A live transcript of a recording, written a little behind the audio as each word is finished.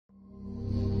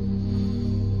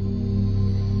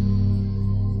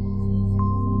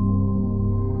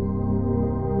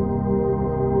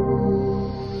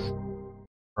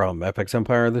From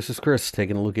FXEmpire, this is Chris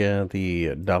taking a look at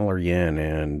the dollar yen,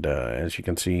 and as you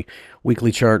can see,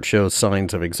 weekly chart shows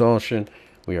signs of exhaustion.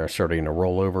 We are starting to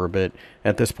roll over a bit.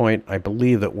 At this point, I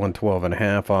believe that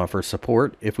 112.5 offers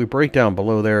support. If we break down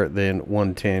below there, then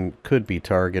 110 could be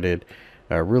targeted.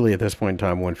 Really, at this point in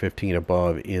time, 115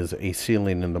 above is a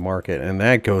ceiling in the market, and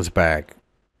that goes back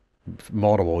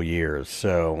multiple years.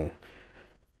 So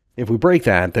if we break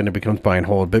that, then it becomes buy and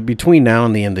hold. But between now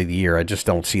and the end of the year, I just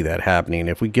don't see that happening.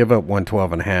 If we give up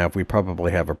 112.5, we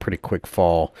probably have a pretty quick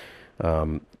fall. A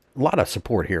lot of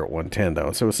support here at 110,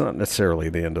 though, so it's not necessarily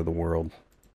the end of the world.